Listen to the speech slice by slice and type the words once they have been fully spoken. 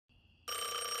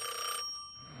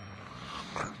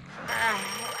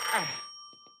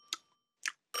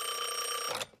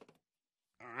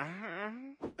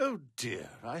dear.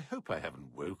 I hope I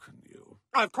haven't woken you.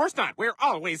 Of course not. We're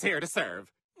always here to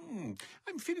serve.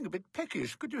 I'm feeling a bit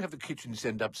peckish. Could you have the kitchen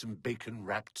send up some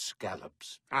bacon-wrapped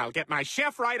scallops? I'll get my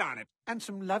chef right on it. And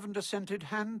some lavender-scented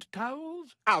hand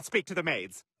towels? I'll speak to the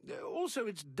maids. Also,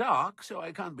 it's dark, so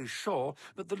I can't be sure,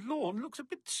 but the lawn looks a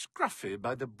bit scruffy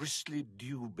by the bristly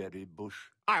dewberry bush.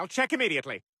 I'll check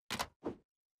immediately.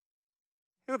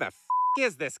 Who the f***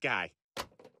 is this guy?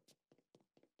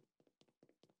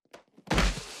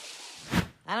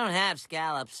 I don't have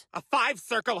scallops. A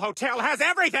 5-circle hotel has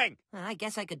everything! I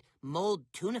guess I could mold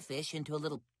tuna fish into a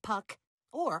little puck.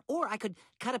 Or I could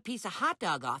cut a piece of hot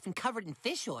dog off and cover it in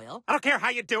fish oil. I don't care how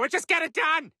you do it, just get it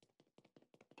done!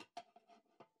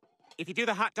 If you do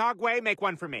the hot dog way, make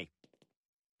one for me.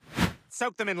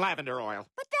 Soak them in lavender oil.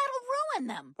 But that'll ruin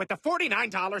them. With the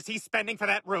 $49 he's spending for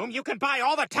that room, you can buy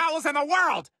all the towels in the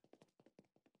world!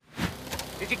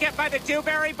 Did you get by the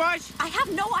dewberry bush? I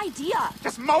have no idea.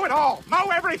 Just mow it all!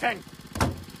 Mow everything!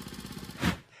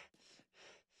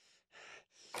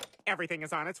 Everything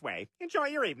is on its way. Enjoy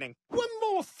your evening. One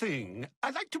more thing.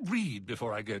 I like to read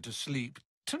before I go to sleep.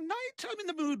 Tonight, I'm in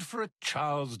the mood for a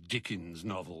Charles Dickens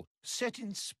novel, set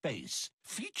in space,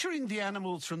 featuring the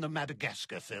animals from the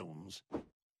Madagascar films.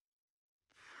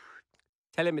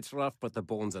 Tell him it's rough, but the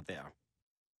bones are there.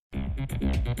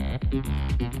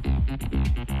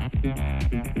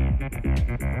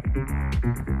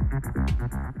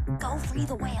 Go free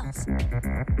the whales.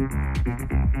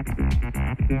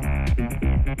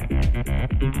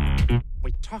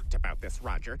 We talked about this,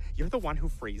 Roger. You're the one who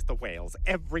frees the whales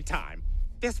every time.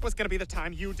 This was going to be the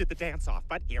time you did the dance-off,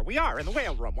 but here we are in the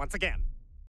whale room once again.